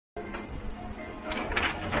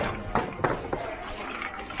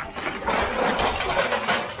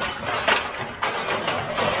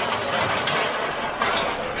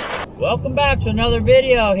Welcome back to another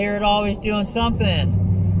video here at Always Doing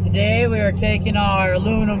Something. Today we are taking our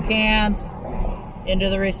aluminum cans into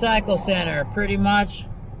the recycle center. Pretty much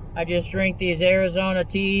I just drink these Arizona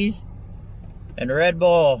teas and Red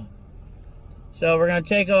Bull. So we're going to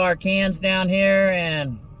take our cans down here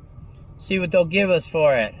and see what they'll give us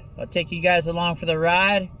for it. I'll take you guys along for the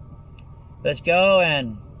ride. Let's go,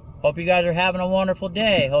 and hope you guys are having a wonderful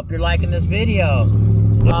day. Hope you're liking this video.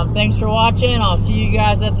 Thanks for watching. I'll see you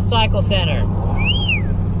guys at the cycle center.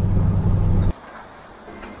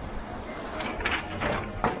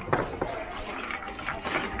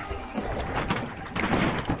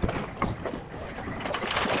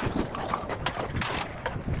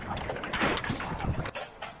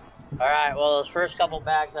 Alright, well, those first couple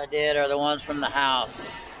bags I did are the ones from the house.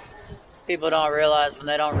 People don't realize when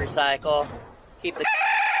they don't recycle, keep the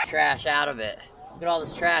trash out of it. Look at all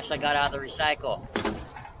this trash I got out of the recycle.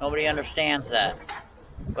 Nobody understands that.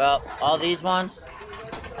 Well, all these ones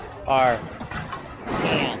are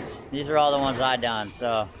cans. These are all the ones I done,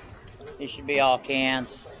 so these should be all cans.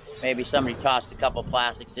 Maybe somebody tossed a couple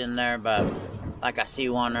plastics in there, but like I see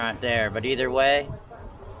one right there. But either way,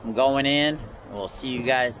 I'm going in, and we'll see you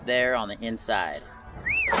guys there on the inside.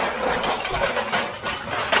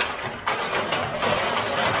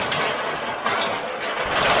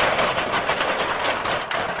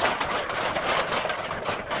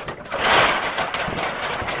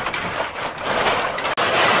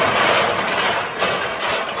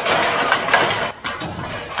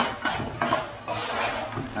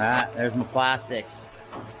 Alright, there's my plastics.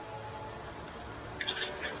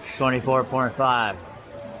 24.5.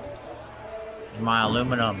 My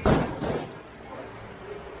aluminum.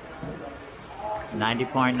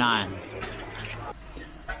 90.9.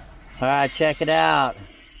 Alright, check it out.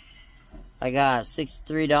 I got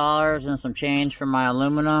 $63 and some change for my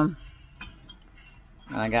aluminum.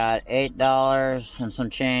 And I got $8 and some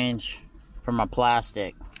change for my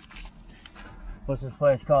plastic. What's this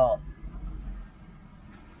place called?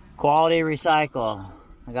 Quality Recycle.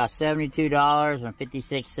 I got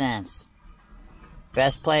 $72.56.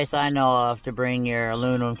 Best place I know of to bring your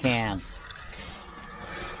aluminum cans.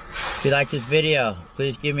 If you like this video,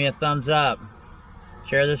 please give me a thumbs up.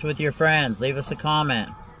 Share this with your friends. Leave us a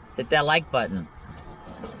comment. Hit that like button.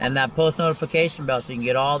 And that post notification bell so you can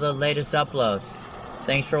get all the latest uploads.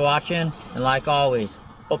 Thanks for watching, and like always,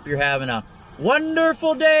 hope you're having a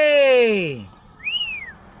wonderful day!